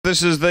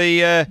This is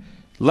the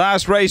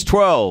last race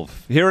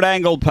 12 here at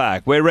Angle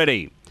Park. We're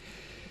ready.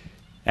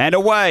 And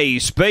away,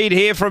 speed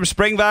here from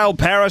Springvale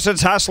Paris.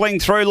 It's hustling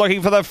through,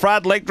 looking for the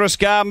front.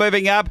 Lectroscar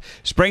moving up.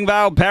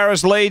 Springvale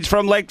Paris leads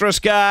from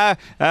Lectroscar.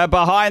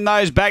 Behind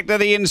those, back to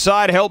the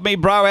inside. Help Me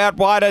Bro out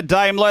wider.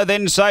 Daimler,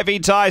 then Sophie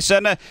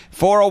Tyson.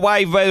 4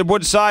 away,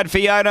 Woodside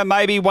Fiona,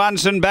 maybe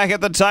once, and back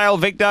at the tail.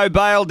 Victor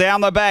Bale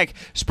down the back.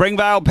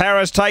 Springvale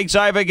Paris takes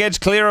over, gets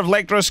clear of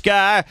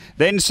Lectroscar.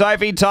 Then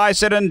Sophie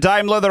Tyson and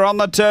Daimler, they're on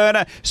the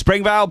turn.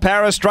 Springvale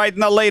Paris straight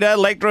in the leader.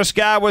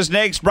 Lectroscar was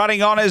next.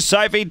 Running on is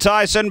Sophie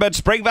Tyson, but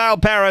Springvale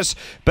Paris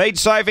beat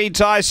Sophie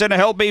Tyson,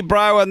 Help Me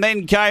Bro, and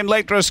then came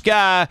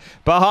Lectroscar.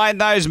 Behind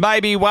those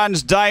maybe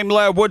ones,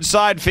 Daimler,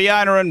 Woodside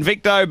Fiona, and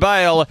Victor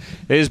Bale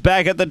is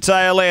back at the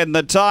tail end.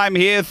 The time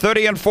here,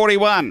 30 and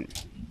 41.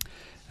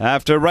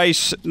 After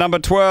race number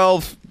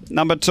 12,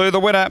 number 2, the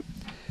winner,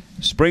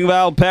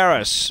 Springvale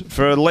Paris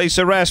for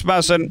Lisa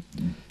Rasmussen,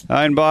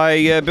 owned by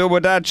Bill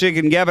Wadarchik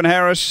and Gavin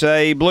Harris.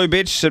 A Blue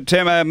Bitch,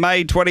 September,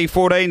 May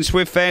 2014,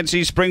 Swift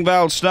Fancy,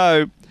 Springvale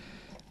Snow.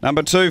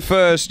 Number 2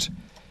 first.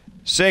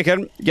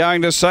 Second,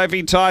 going to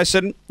Sophie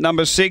Tyson.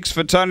 Number 6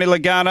 for Tony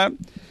Lagana.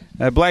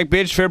 Black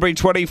Bitch, February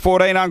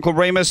 2014, Uncle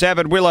Remus,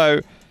 Avid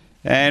Willow.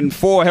 And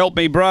 4, Help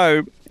Me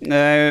Bro,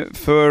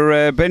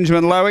 for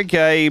Benjamin Lowick.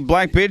 A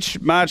Black Bitch,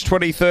 March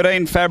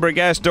 2013,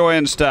 Fabregas,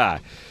 Doyen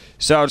Star.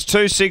 So it's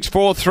 2, 6,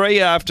 4,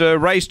 3 after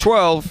race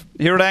 12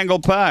 here at Angle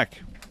Park.